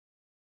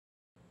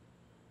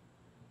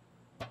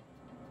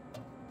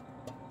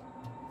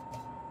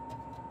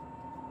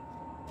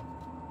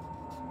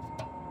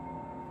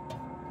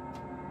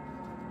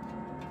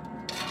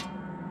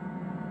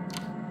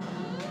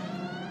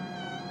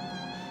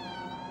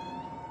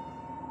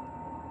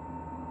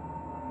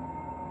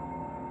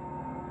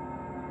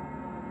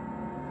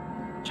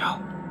Joe.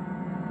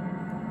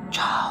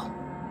 Joe.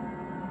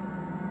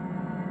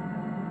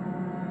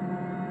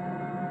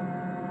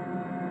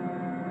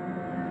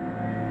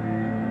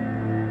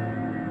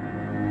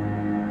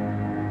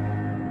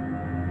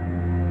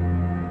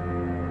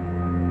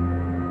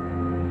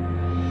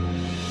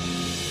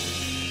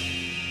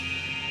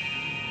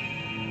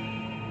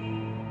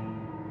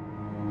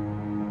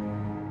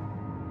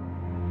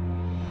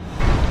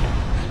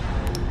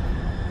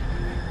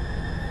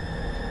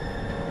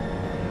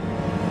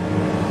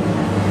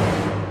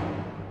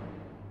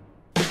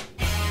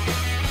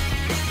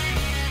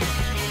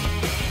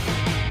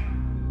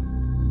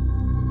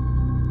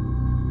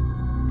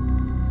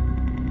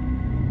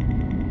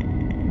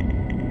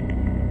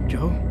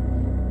 Joe?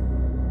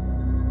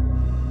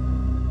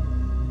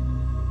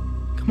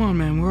 Come on,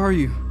 man, where are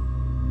you?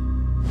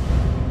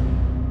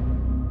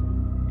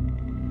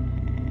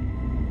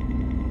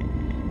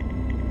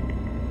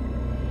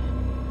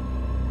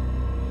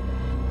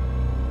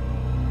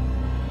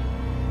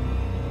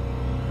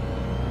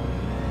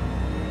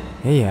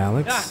 Hey,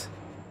 Alex.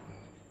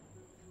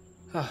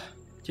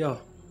 Joe,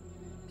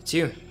 it's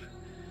you.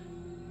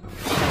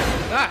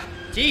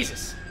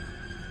 Jesus!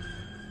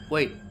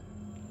 Wait,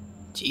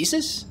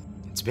 Jesus?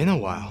 It's been a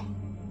while.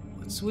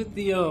 What's with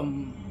the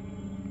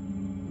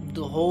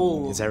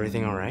whole... Is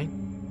everything alright?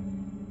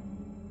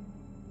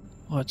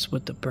 What's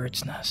with the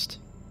bird's nest?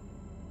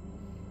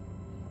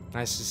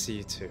 Nice to see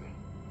you too.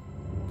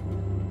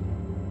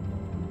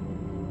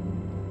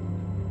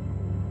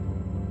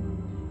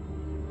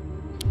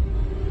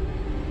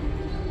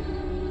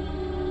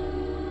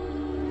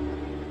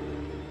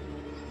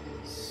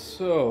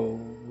 So,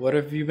 what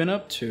have you been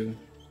up to?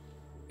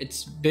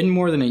 It's been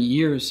more than a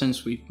year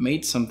since we've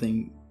made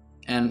something,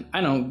 and I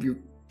know you're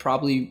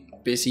probably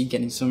busy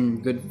getting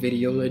some good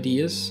video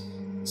ideas,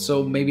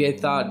 so maybe I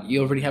thought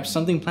you already have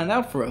something planned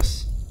out for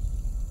us.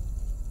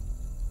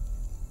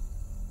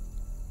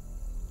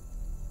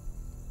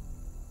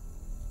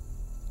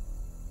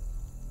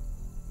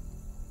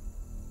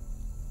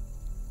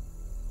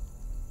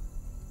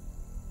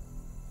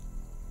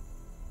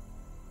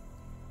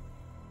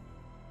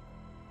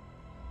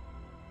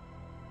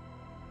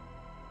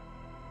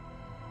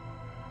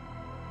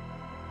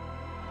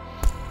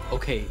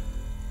 Okay.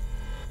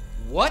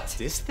 What?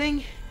 This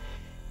thing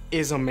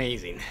is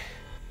amazing.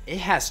 It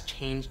has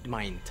changed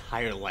my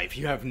entire life.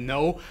 You have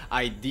no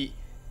idea.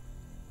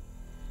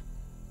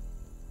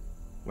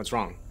 What's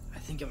wrong? I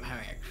think I'm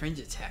having a cringe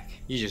attack.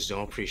 You just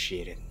don't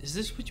appreciate it. Is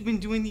this what you've been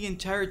doing the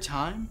entire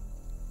time?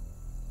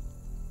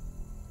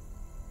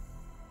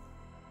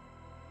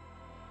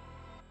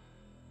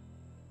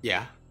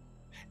 Yeah.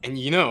 And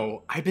you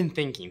know, I've been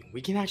thinking,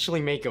 we can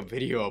actually make a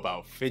video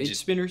about Fidget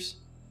spinners?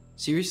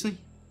 Seriously?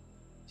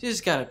 This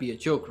has gotta be a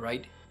joke,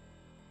 right?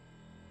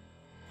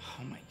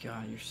 Oh my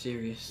god, you're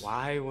serious.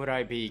 Why would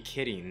I be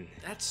kidding?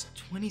 That's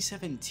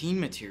 2017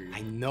 material.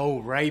 I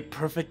know, right?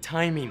 Perfect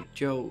timing.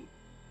 Joe,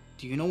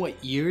 do you know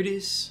what year it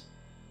is?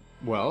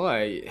 Well,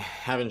 I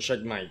haven't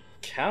checked my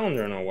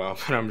calendar in a while,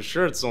 but I'm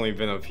sure it's only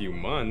been a few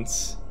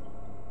months.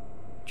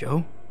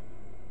 Joe?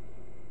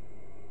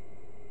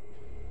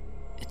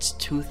 It's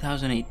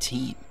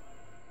 2018.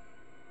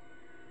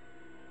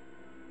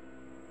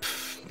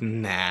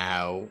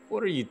 Now,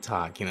 what are you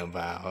talking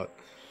about?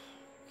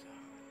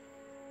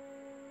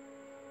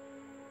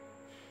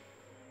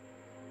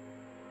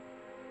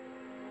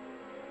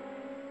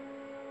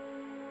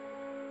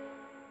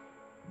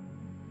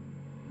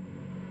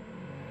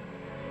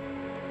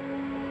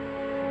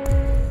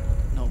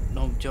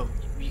 No, Joe,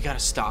 you gotta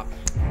stop.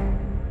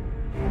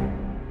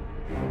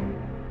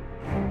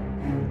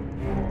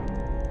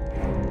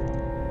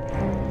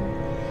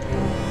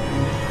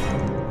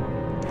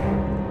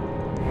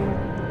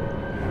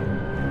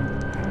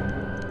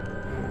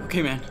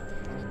 Okay, man.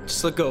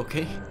 Just let go,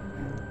 okay?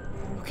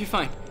 Okay,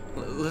 fine.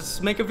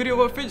 Let's make a video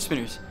about fidget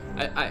spinners.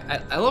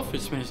 I love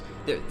fidget spinners.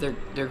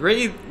 They're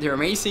great. They're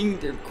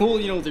amazing. They're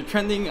cool. You know, they're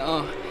trending.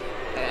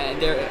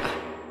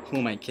 Who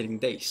am I kidding?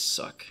 They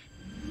suck.